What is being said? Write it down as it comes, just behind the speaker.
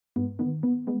Ooh,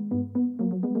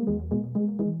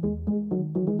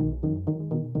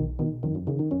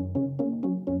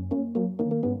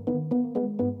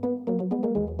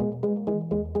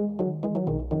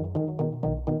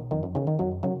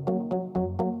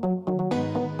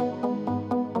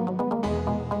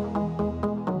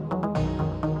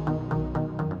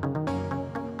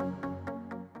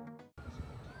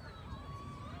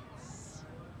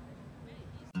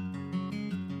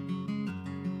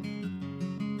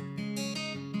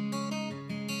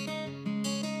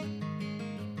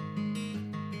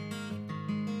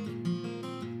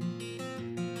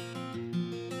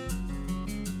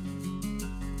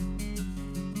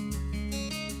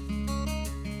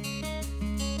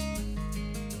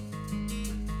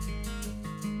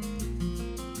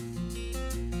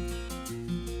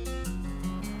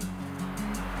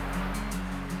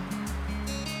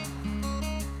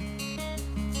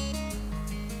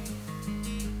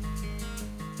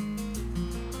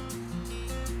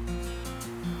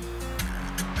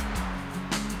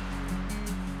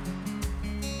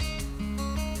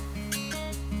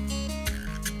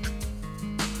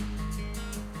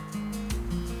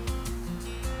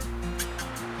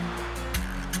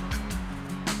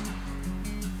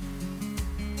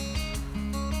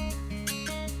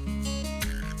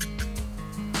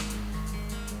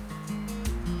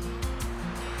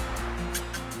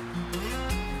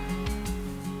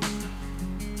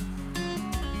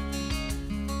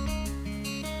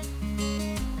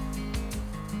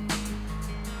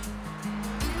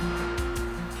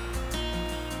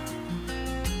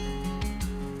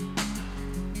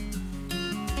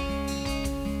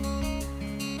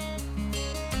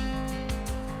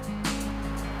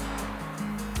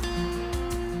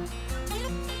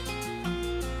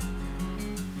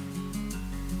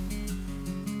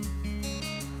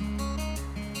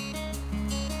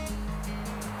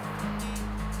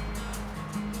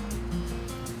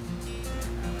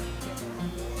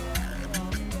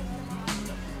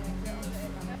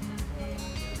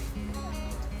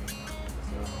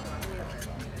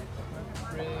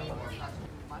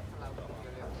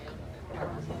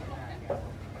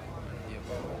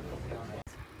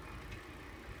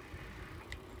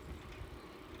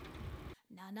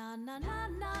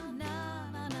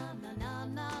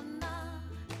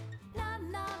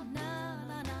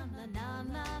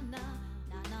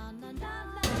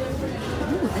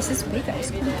 this is big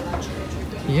ice cream.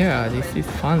 Yeah, this is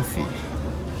fancy.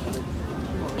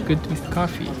 Good with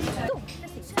coffee.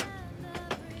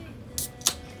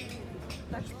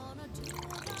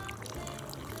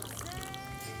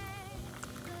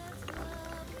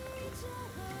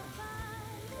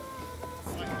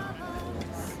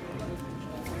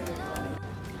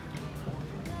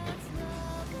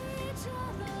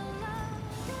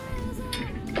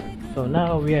 So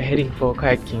now we are heading for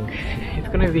kayaking. It's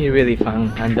gonna be really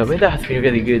fun, and the weather has been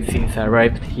really good since I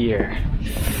arrived here.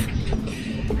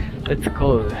 Let's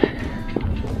go.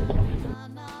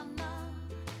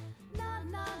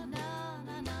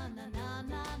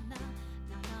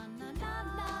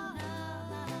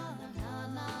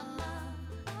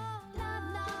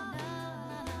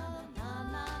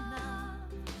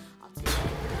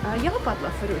 Jag har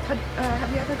paddlat förut.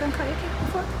 Have you ever gone kayaking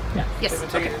before? Yeah. Yes.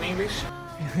 Okay. In English.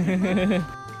 Okay.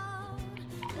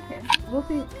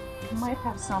 Wolfie might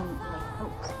have some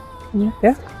hopes.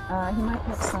 Yeah. He might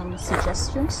have some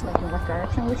suggestions, like in what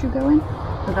direction we should go in.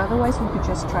 But otherwise, we could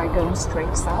just try going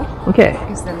straight south. Okay.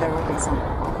 Because then there will be some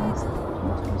problems.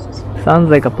 Sounds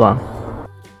like a plan.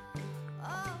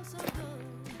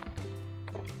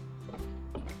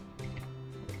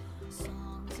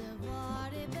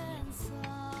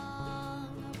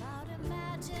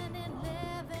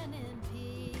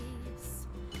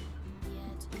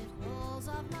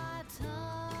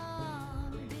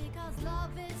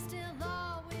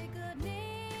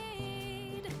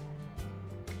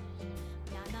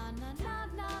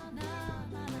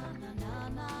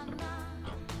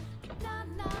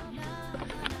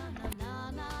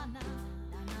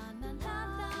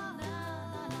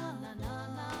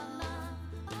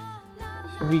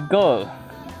 We go.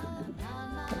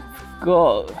 Let's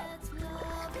go.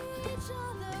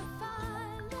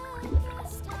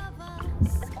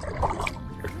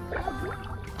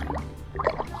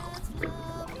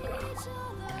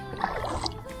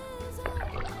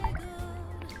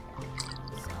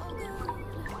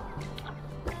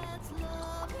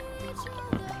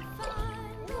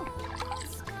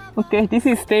 Okay, this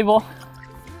is stable.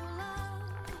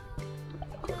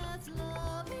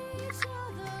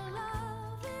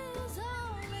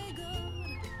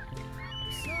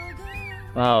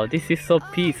 Wow, this is so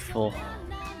peaceful.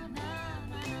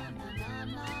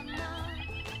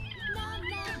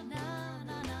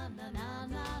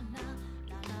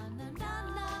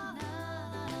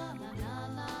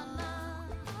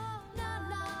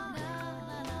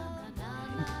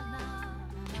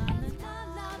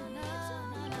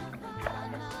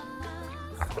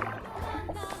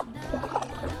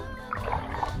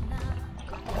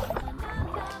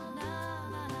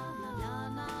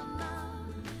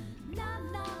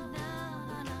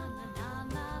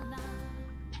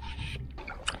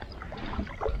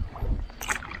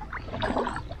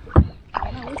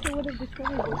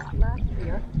 Discovered this last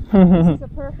year. This is a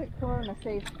perfect corner,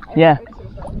 safe. Yeah.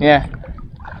 Yeah.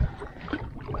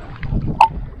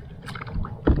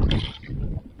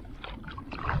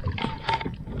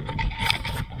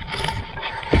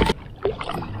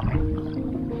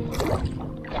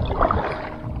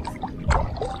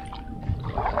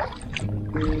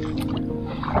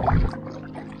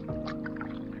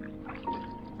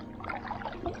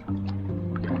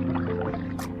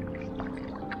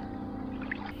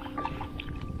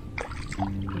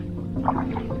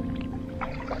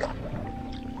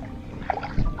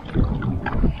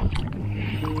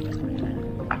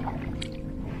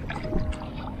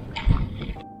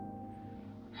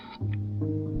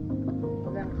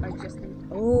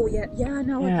 Oh yeah, yeah.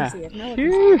 Now Yeah. I can see it. Now I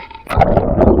can see it.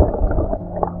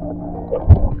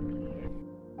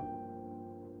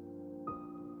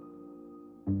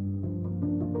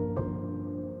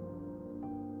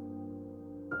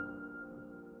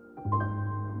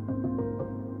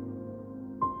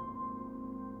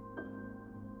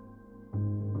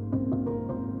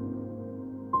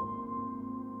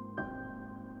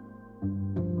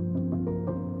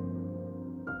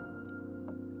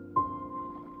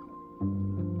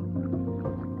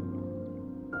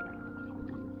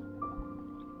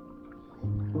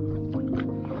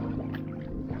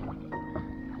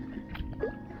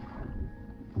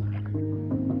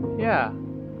 Yeah.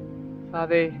 So are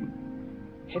they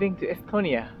heading to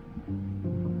Estonia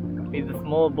with a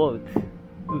small boat?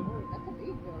 Oh, that's a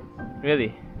big boat. Really?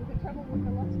 You can travel with a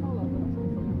lot smaller boats.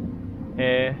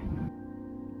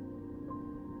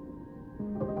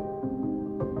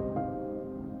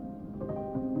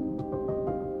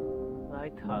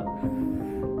 Lighthouse.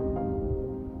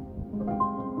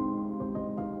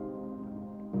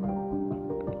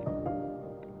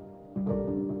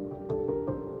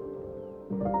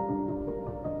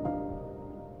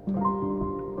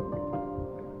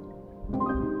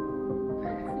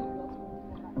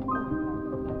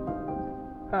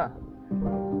 Huh.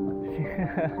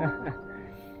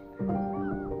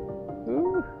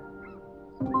 Ooh.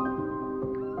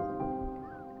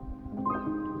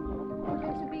 Oh,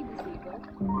 there's a baby seagull.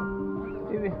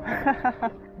 Is it?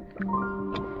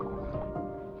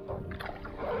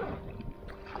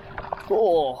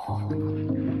 Oh.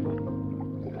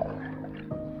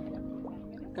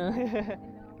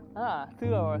 Ah,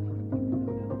 2 hours.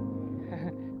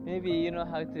 Maybe you know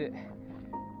how to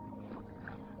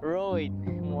row it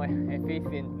more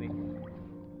efficiently.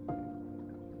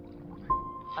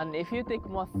 And if you take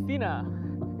more thinner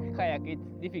kayak, it's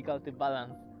difficult to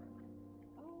balance.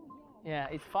 Oh Yeah,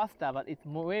 it's faster, but it's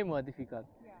way more difficult.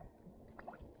 yeah.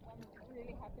 I'm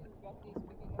really happy we got these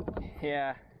beginner ones.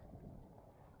 Yeah.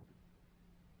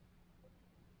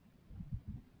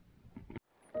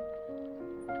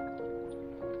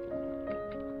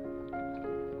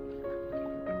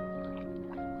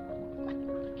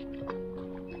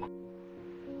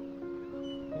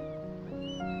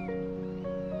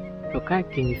 So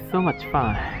kayaking is so much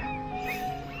fun.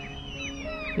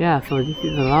 Yeah, so this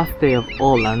is the last day of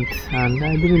Åland, and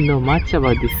I didn't know much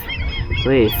about this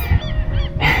place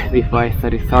before I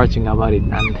started searching about it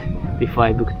and before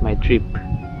I booked my trip.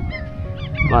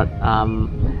 But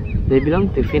they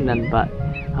belong to Finland, but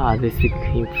they speak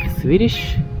in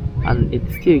Swedish, and it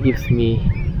still gives me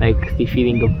like the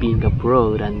feeling of being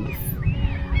abroad, and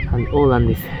Åland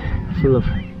is full of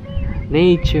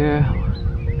nature,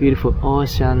 beautiful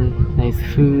ocean, nice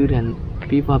food, and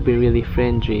people have been really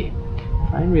friendly.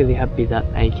 I'm really happy that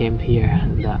I came here,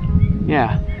 and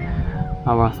yeah,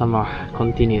 our summer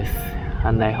continues,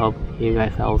 and I hope you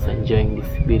guys are also enjoying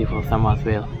this beautiful summer as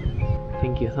well.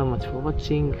 Thank you so much for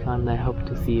watching, and I hope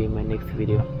to see you in my next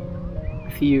video.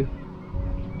 See you!